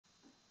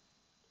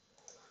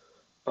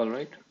All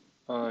right,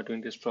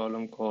 doing this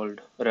problem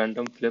called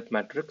random flip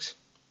matrix.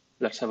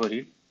 Let's have a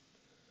read.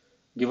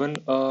 Given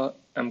a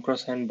m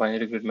cross n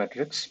binary grid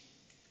matrix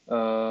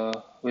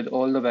with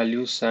all the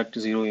values set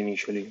 0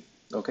 initially,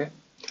 okay?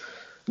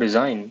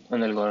 Design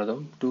an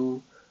algorithm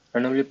to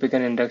randomly pick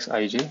an index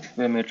ij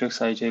where matrix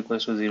ij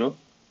equals to 0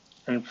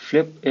 and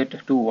flip it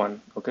to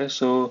 1, okay?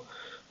 So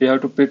we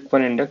have to pick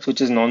one index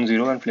which is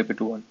non-zero and flip it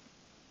to 1.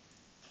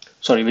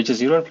 Sorry, which is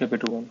 0 and flip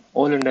it to 1.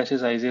 All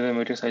indices ij where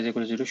matrix ij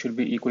equals to 0 should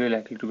be equally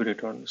likely to be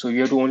returned. So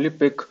you have to only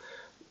pick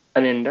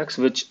an index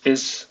which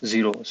is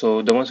 0.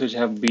 So the ones which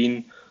have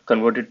been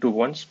converted to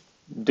ones,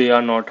 they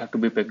are not have to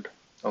be picked.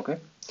 Okay.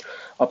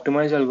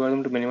 Optimize the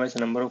algorithm to minimize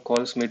the number of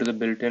calls made to the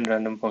built-in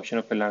random function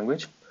of a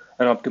language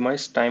and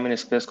optimize time and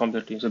space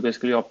complexity. So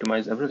basically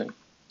optimize everything.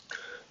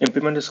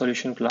 Implement the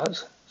solution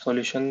class.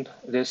 Solution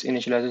this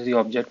initializes the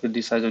object with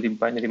the size of the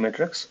binary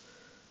matrix.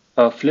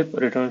 Flip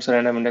returns a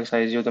random index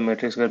ij of the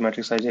matrix where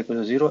matrix ij equals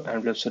to 0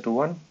 and flips it to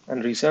 1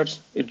 and resets.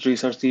 It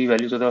resets the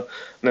values of the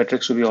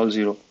matrix to be all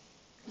 0.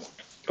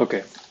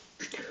 Okay.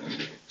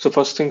 So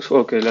first things,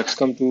 okay, let's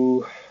come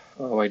to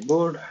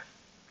whiteboard.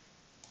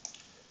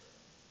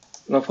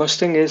 Now first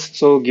thing is,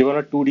 so given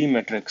a 2D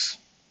matrix,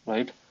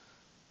 right?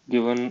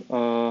 Given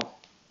a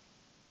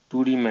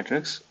 2D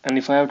matrix, and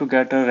if I have to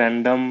get a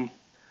random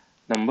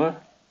number,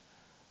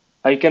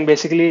 I can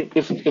basically,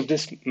 if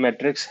this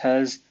matrix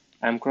has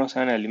m cross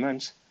n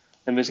elements,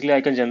 then basically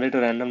I can generate a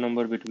random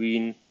number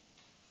between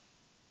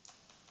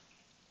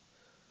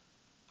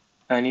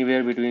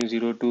anywhere between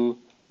 0 to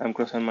m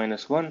cross n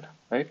minus 1,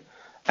 right?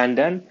 And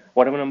then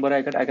whatever number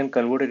I get, I can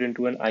convert it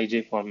into an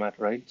ij format,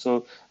 right?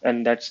 So,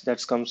 and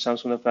that's comes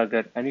from the fact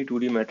that any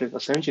 2D matrix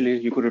essentially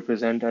you could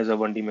represent as a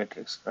 1D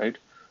matrix, right?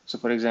 So,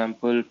 for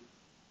example,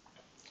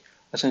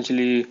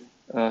 essentially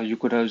you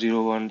could have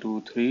 0, 1,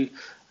 2, 3,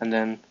 and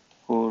then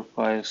 4,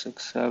 5,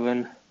 6,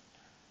 7,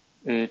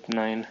 8,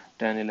 9,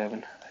 10,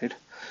 11, right?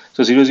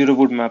 So 0, 0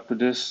 would map to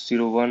this,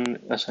 0, 1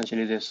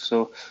 essentially this.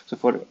 So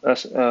for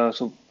us,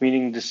 so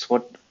meaning this,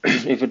 what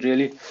if it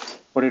really,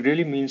 what it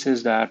really means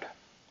is that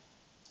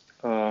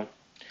uh,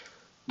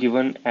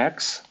 given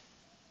x,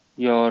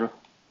 your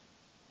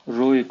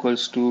row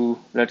equals to,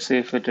 let's say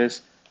if it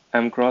is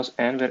m cross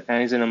n, where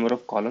n is the number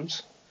of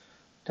columns,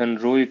 then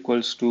row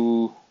equals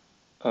to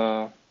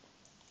uh,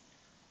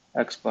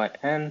 x by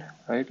n,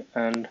 right?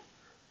 And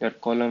your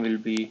column will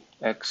be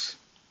x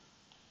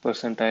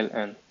percentile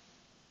n,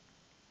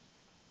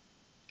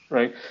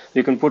 right?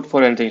 You can put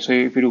for anything. So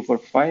if you do for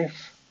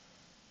 5,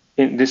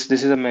 in this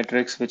is a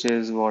matrix which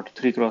is what,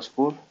 3 cross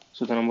 4.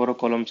 So the number of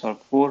columns are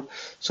 4.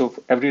 So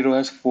every row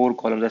has 4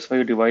 columns. That's why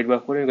you divide by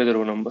 4 and you get the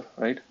row number,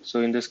 right?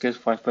 So in this case,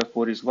 5 by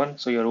 4 is 1.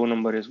 So your row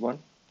number is 1.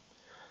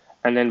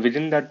 And then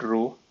within that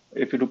row,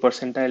 if you do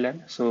percentile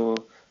n, so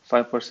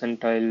 5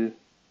 percentile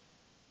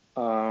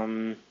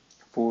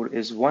 4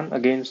 is 1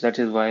 again. So that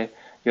is why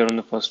you're on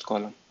the first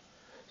column.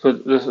 So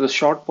the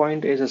short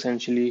point is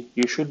essentially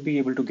you should be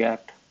able to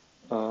get,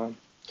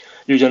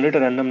 you generate a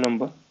random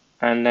number,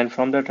 and then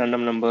from that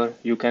random number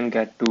you can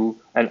get to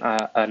an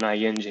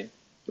INJ.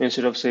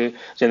 Instead of say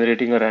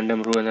generating a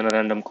random row and then a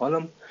random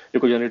column, you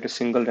could generate a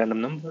single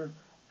random number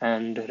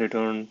and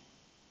return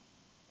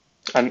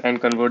and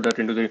convert that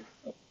into the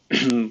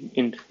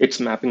in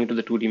its mapping into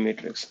the 2D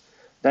matrix.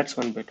 That's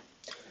one bit.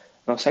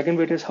 Now, second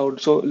bit is how.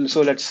 So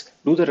let's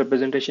do the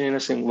representation in a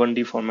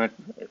 1D format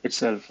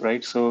itself,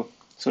 right? So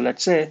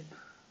let's say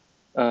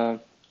uh,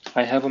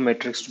 I have a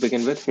matrix to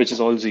begin with, which is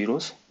all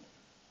zeros,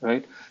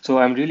 right? So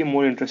I'm really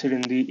more interested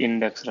in the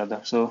index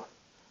rather. So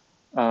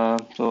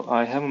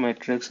I have a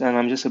matrix and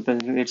I'm just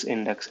representing its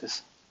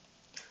indexes.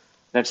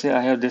 Let's say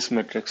I have this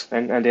matrix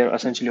and they're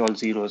essentially all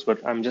zeros,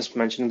 but I'm just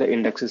mentioning the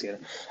indexes here.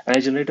 And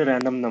I generate a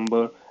random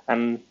number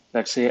and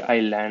let's say I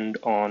land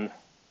on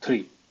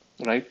 3,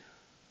 right?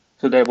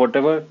 So that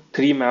whatever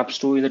 3 maps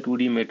to in the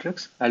 2D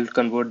matrix, I'll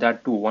convert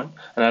that to 1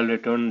 and I'll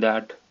return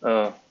that.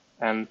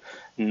 And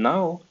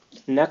now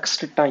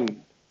next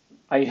time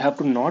I have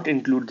to not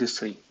include this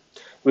 3,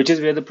 which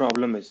is where the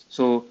problem is.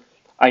 So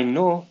I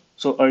know,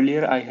 so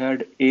earlier I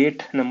had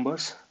 8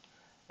 numbers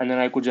and then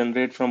I could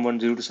generate from 1,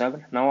 0 to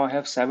 7. Now I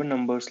have 7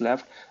 numbers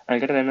left and I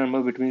get a random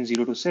number between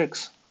 0 to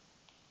 6.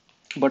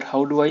 But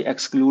how do I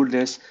exclude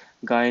this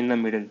guy in the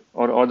middle,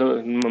 or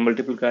the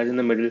multiple guys in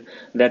the middle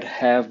that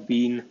have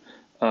been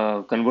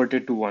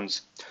converted to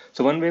ones?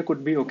 So one way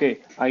could be, okay,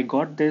 I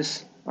got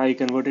this, I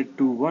converted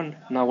to 1.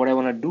 Now what I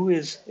want to do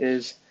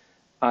is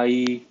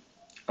I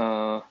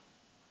uh,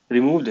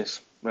 remove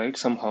this, right,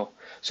 somehow.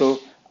 So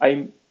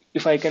I,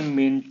 if I can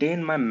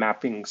maintain my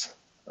mappings,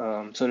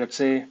 so let's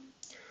say,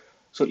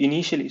 so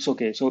initially, so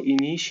okay, so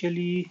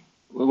initially,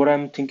 what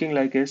I'm thinking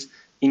like is,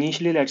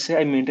 initially, let's say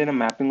I maintain a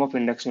mapping of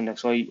index to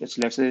index. So it's,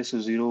 let's say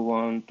so 0,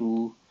 1,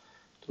 2,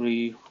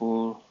 3,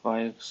 4,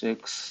 5,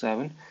 6,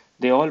 7.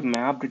 They all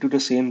mapped to the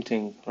same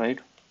thing, right?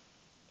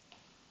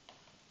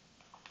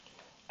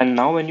 And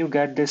now when you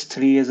get this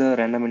 3 as a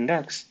random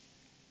index,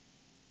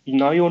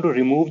 now you want to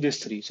remove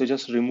this 3. So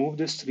just remove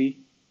this 3.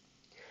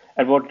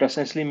 And what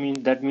essentially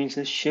means, that means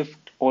is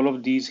shift all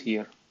of these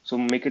here. So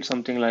make it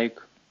something like,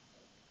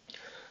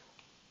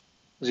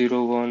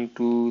 0, 1,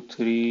 2,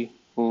 3,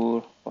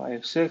 4,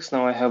 5, 6.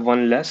 Now I have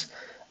one less,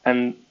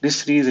 and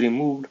this 3 is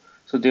removed,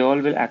 so they all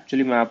will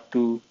actually map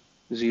to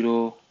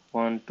 0,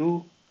 1,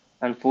 2,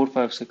 and 4,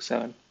 5, 6,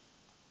 7.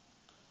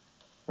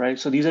 Right?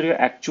 So these are your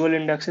actual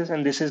indexes,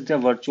 and this is the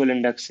virtual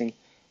indexing.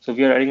 So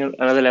we are adding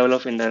another level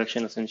of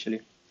indirection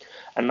essentially.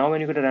 And now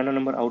when you get a random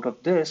number out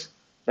of this,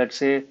 let's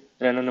say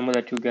the random number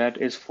that you get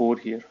is 4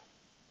 here,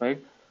 right?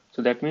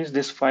 So that means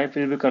this 5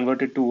 will be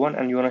converted to 1,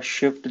 and you want to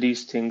shift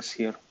these things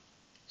here.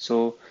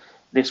 So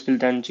this will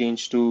then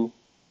change to,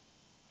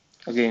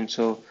 again,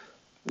 so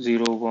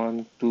 0,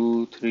 1,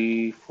 2,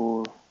 3,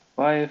 4,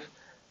 5,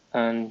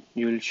 and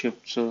you will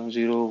shift, so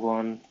 0,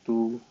 1,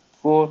 2,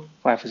 4,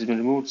 5 has been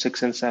removed,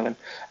 6 and 7,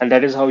 and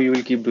that is how you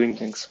will keep doing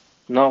things.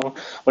 Now,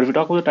 but if we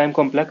talk about the time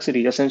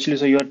complexity, essentially,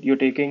 so you're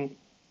taking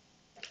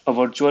a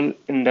virtual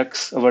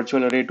index, a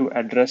virtual array to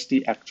address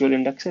the actual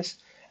indexes,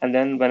 and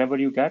then whenever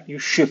you get, you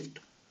shift,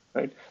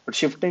 right? But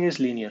shifting is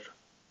linear.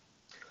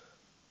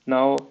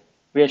 Now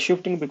we are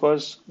shifting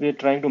because we are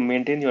trying to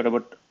maintain the order,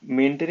 but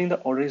maintaining the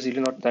order is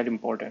really not that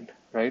important,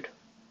 right?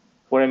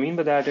 What I mean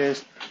by that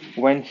is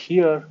when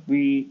here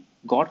we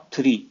got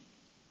 3,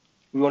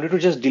 we wanted to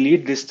just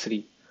delete this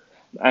 3.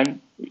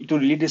 And to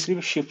delete this 3,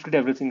 we shifted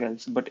everything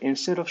else. But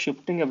instead of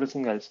shifting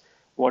everything else,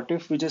 what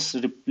if we just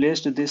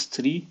replaced this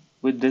 3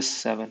 with this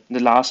 7,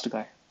 the last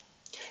guy?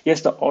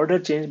 Yes, the order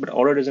changed, but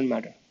order doesn't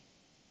matter,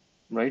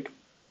 right?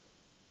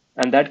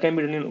 And that can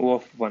be done in O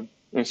of 1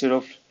 instead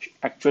of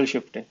actual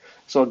shifting.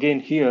 So again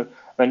here,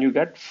 when you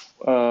get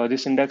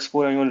this index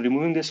 4 and you're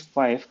removing this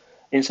 5,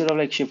 instead of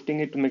like shifting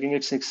it to making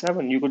it 6,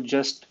 7, you could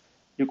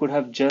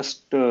have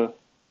just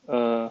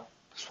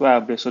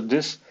swapped it. So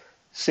this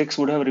 6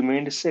 would have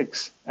remained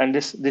 6, and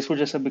this would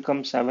just have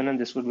become 7, and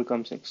this would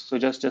become 6. So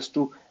just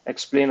to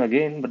explain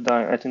again, but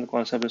I think the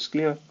concept is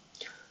clear.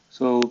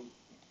 So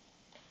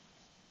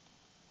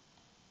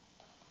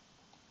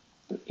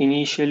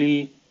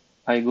initially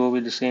I go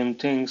with the same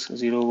things,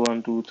 0,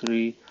 1, 2,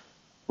 3,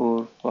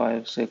 4,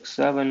 5, 6,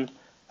 7.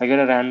 I get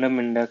a random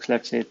index,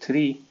 let's say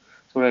 3.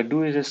 So what I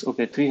do is this,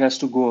 okay, 3 has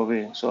to go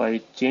away. So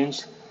I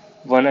change,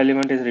 one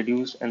element is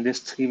reduced, and this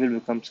 3 will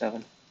become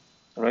 7,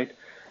 right?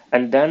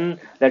 And then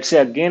let's say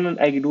again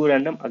I do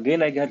random,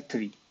 again I get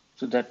 3.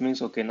 So that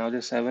means, okay, now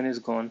the 7 is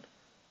gone.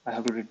 I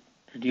have to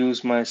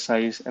reduce my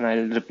size, and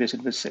I'll replace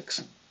it with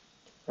 6,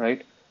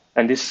 right?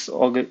 And this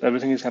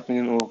everything is happening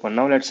in O1.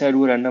 Now let's say I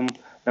do a random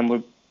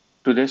number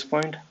to this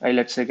point. I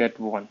let's say get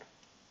 1.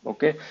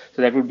 Okay,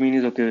 so that would mean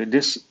is, okay,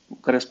 this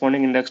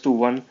corresponding index to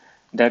 1,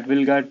 that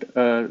will get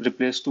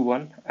replaced to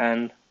 1,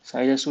 and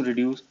size has to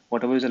reduce.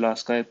 Whatever is the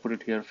last guy, I put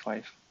it here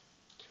 5,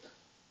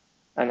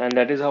 and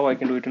that is how I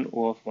can do it in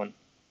O of 1.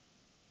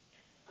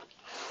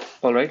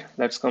 All right,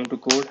 let's come to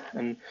code,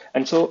 and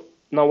so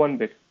now one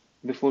bit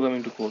before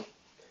coming to code.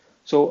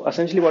 So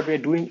essentially what we are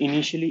doing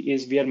initially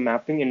is we are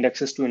mapping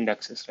indexes to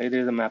indexes, right?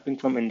 There is a mapping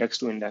from index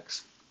to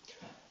index.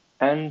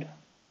 And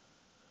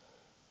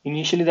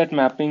initially that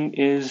mapping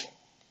is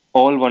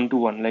all one to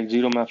one, like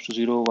 0 maps to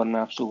 0, 1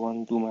 maps to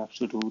 1, 2 maps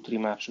to 2, 3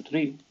 maps to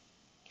 3.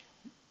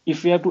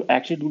 If we have to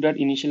actually do that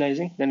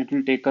initializing, then it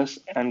will take us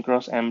n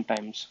cross m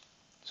times.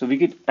 So we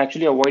could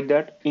actually avoid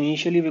that.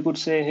 Initially, we could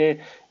say,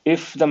 hey,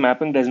 if the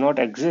mapping does not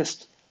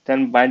exist,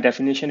 then by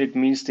definition, it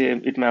means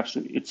it maps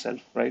to itself,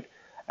 right?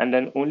 And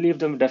then only if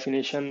the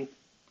definition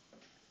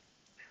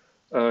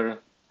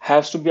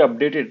has to be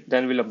updated,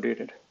 then we'll update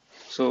it.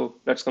 So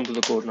let's come to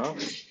the code now.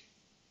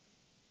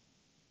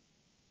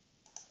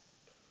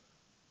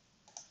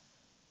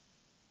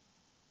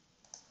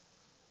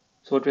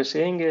 So what we're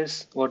saying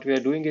is, what we are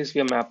doing is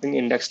we are mapping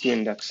index to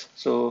index.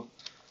 So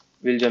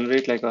we'll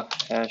generate like a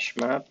hash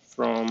map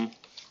from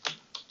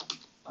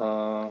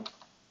uh,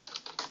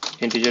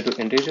 integer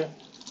to integer,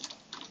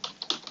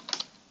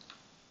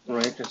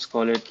 right? Let's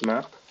call it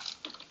map,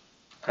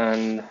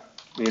 and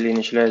we'll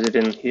initialize it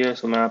in here.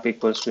 So map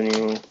equals to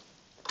new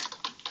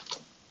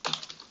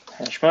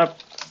hash map,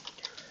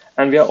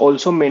 and we are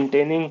also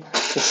maintaining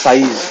the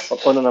size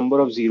upon a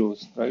number of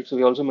zeros, right? So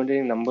we're also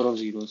maintaining number of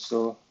zeros.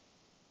 So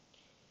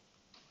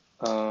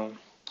uh,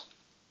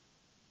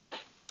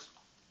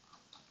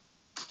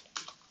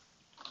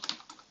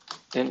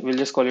 then we'll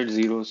just call it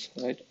zeros,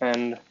 right?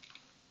 And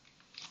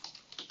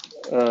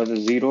the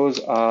zeros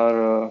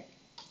are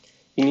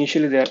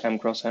initially they are m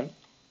cross n.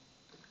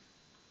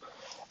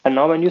 And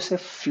now when you say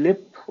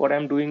flip, what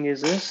I'm doing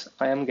is this: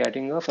 I am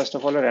getting a, first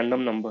of all, a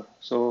random number.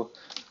 So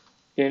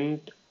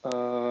int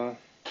uh,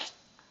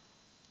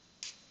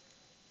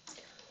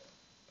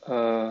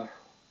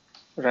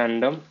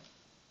 random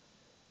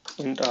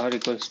int r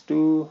equals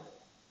to,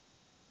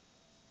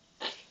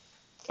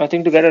 I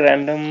think to get a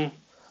random,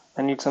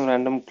 I need some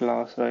random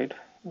class, right?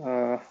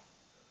 Uh,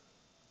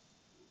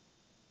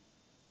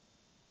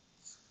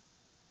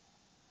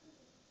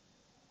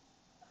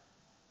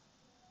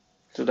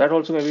 so that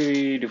also maybe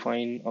we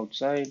define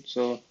outside.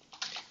 So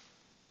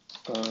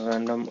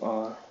random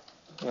r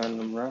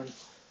random run,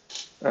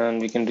 and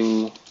we can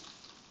do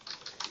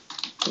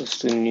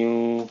just a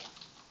new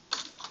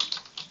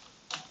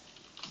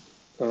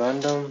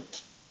random,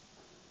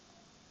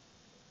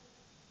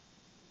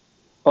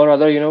 Or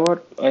rather, you know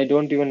what? I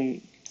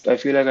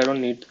feel like I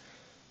don't need,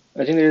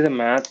 I think there is a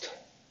math.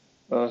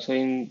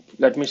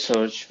 Let me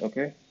search,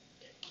 okay?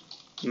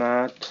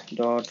 Math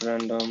dot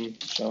random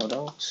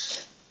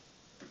shoutouts.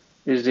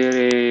 Is there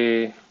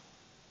a,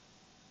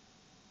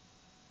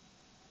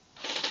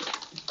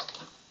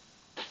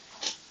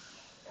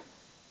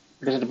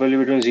 it is probably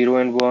between 0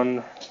 and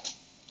 1.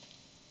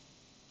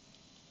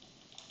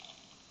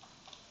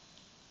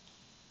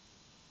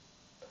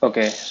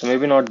 Okay, so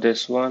maybe not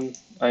this one.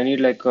 I need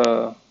like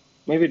a,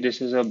 maybe this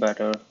is a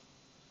better.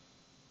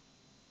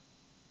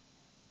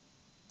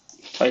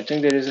 I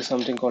think there is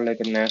something called like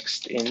a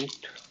next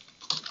int.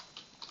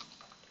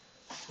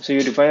 So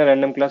you define a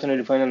random class and you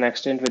define a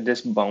next int with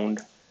this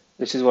bound.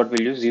 This is what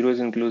we'll use. 0 is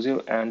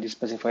inclusive and the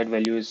specified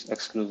value is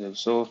exclusive.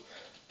 So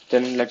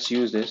then let's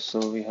use this. So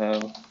we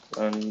have,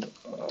 and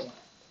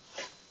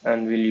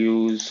we'll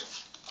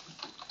use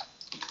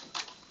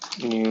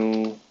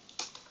new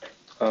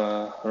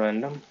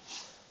random,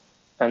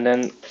 and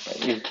then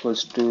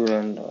equals to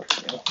random.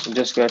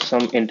 Just get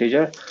some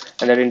integer,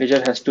 and that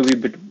integer has to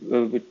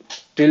be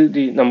till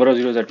the number of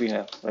zeros that we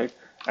have, right?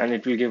 And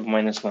it will give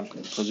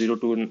 -1. So 0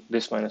 to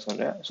this -1.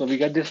 Yeah. So we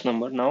get this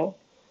number now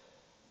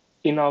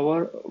in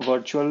our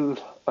virtual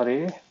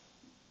array.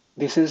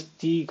 This is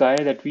the guy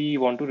that we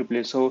want to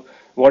replace. So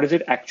what is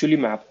it actually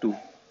mapped to?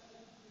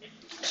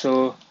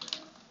 So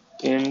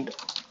in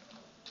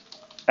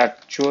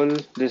actual,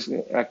 this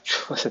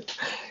actual,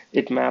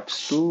 it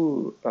maps to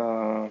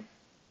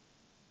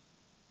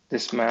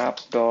this map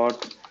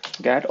dot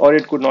get, or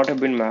it could not have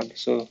been mapped.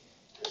 So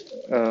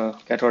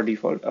get or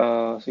default.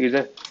 So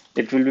either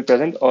it will be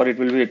present or it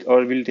will be,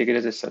 or we'll take it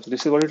as a such. So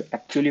this is what it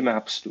actually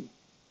maps to,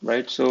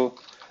 right? So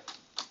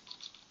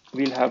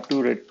we'll have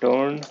to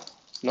return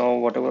now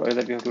whatever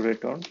that we have to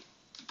return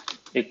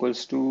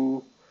equals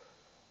to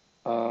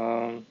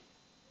um,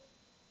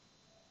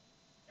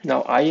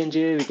 now I and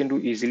j we can do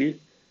easily.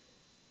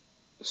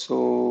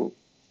 So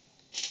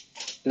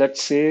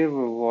let's save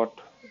what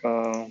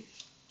uh,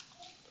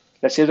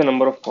 let's save the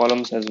number of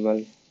columns as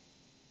well,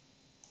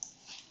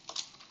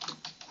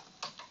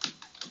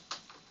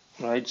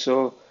 right?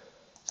 So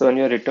when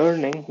you're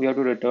returning, we have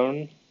to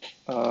return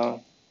uh,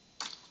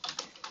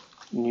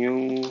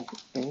 new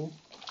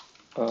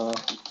uh,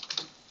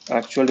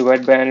 actual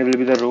divide by n will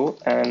be the row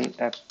and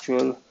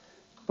actual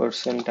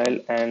percentile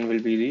n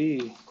will be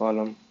the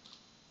column,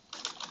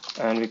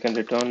 and we can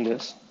return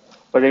this.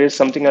 But there is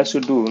something else to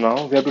do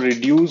now. We have to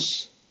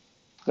reduce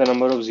the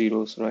number of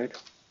zeros, right?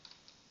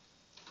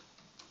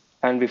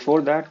 And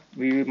before that,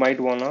 we might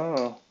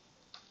wanna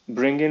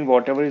bring in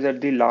whatever is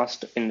at the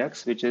last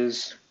index, which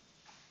is,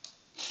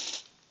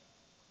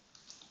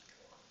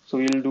 so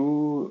we'll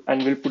do,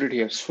 and we'll put it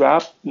here.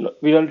 Swap.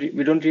 We don't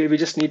really, we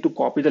just need to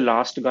copy the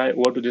last guy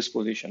over to this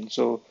position.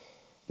 So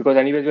because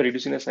anyways we're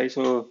reducing the size,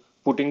 so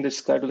putting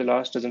this guy to the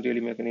last doesn't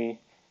really make any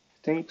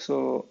thing.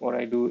 So what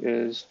I do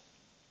is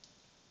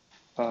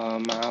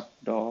map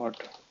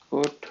dot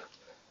put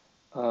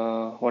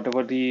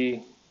whatever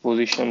the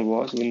position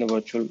was in the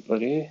virtual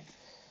array.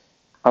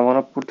 I want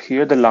to put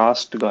here the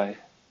last guy.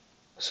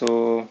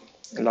 So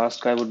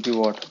last guy would be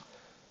what?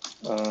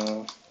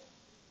 Uh,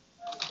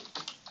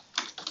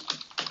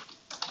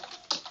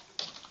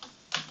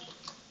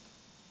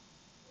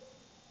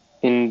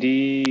 in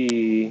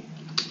the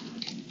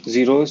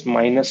zeros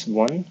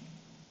 -1,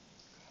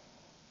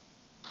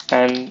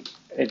 and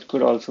it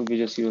could also be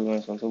just 0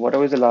 -1. So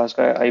whatever is the last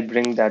guy, I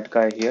bring that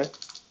guy here,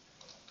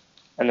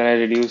 and then I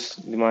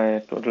reduce my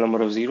total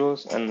number of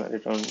zeros and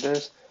return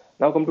this.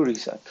 Now come to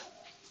reset.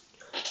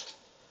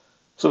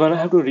 So when I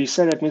have to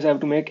reset, that means I have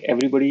to make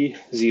everybody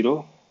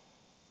 0.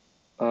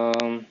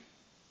 Um,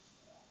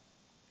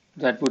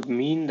 that would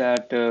mean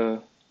that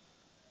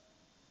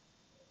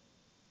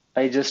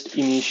I just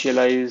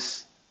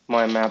initialize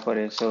my map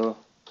array. So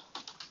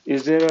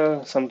is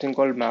there something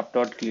called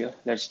map.clear?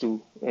 Let's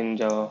do in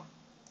Java.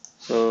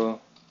 So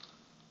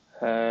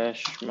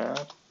hash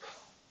map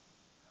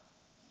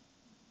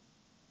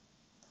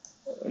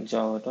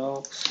Java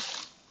docs.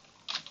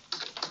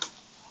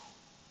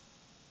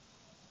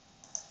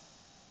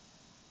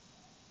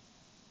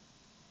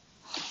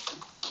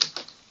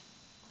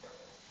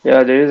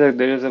 Yeah,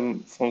 there is a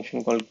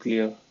function called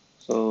clear.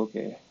 So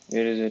okay,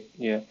 where is it?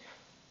 Yeah.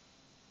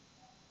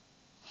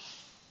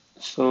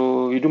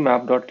 So we do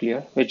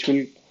map.clear, which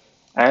will,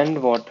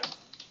 and what?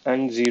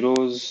 And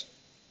zeros.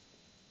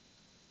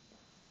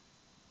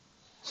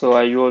 So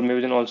I will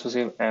maybe then also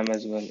save m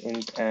as well.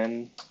 Int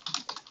n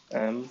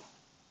m,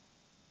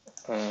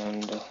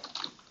 and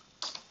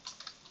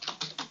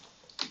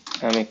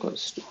m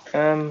equals to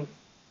m.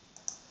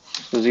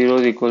 So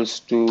zeros equals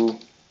to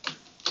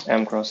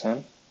m cross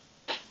n.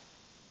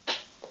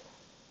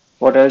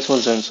 What else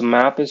was done? So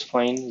map is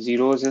fine.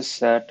 Zeros is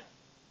set.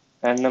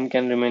 And num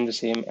can remain the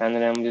same, and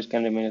then m just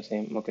can remain the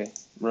same. Okay,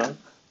 run.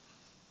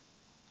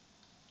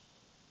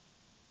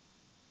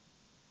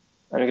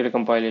 And we get a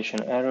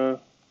compilation error.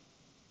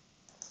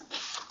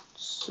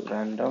 It's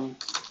random.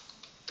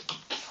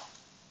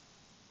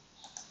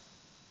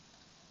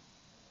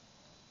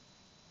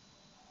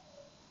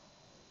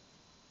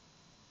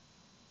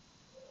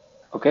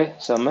 Okay,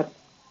 submit,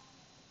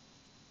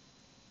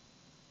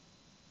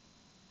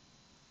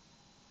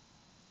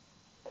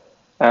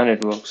 and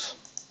it works.